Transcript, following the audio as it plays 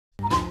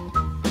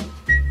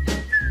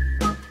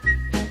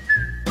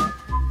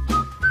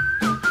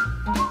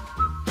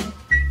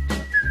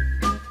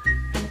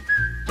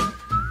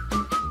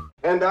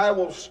and I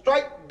will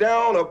strike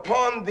down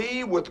upon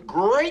thee with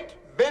great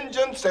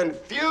vengeance and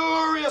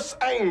furious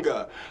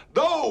anger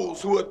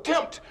those who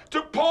attempt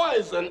to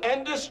poison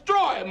and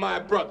destroy my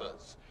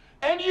brothers.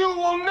 And you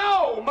will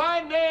know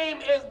my name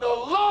is the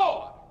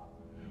Lord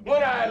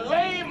when I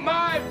lay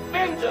my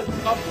vengeance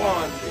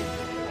upon thee.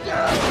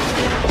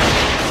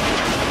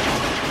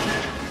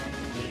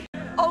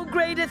 O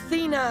great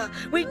Athena,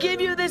 we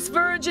give you this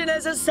virgin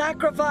as a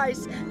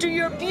sacrifice to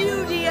your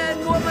beauty and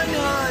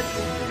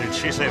womanhood. Did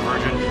she say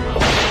virgin?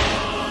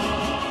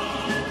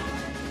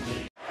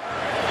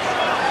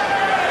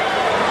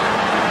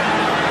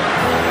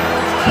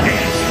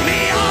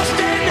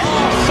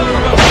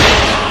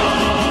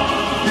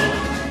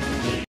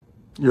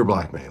 You're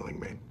blackmailing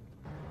me.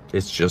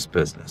 It's just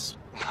business.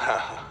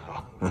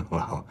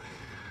 Well,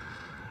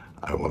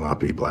 I will not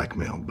be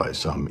blackmailed by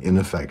some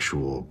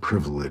ineffectual,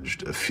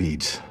 privileged,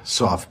 effete,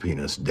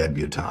 soft-penis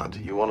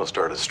debutante. You want to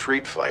start a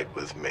street fight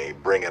with me,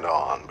 bring it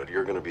on, but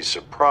you're going to be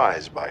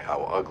surprised by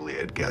how ugly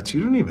it gets.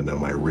 You don't even know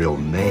my real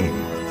name.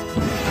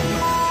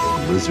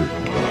 I'm the Lizard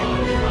King.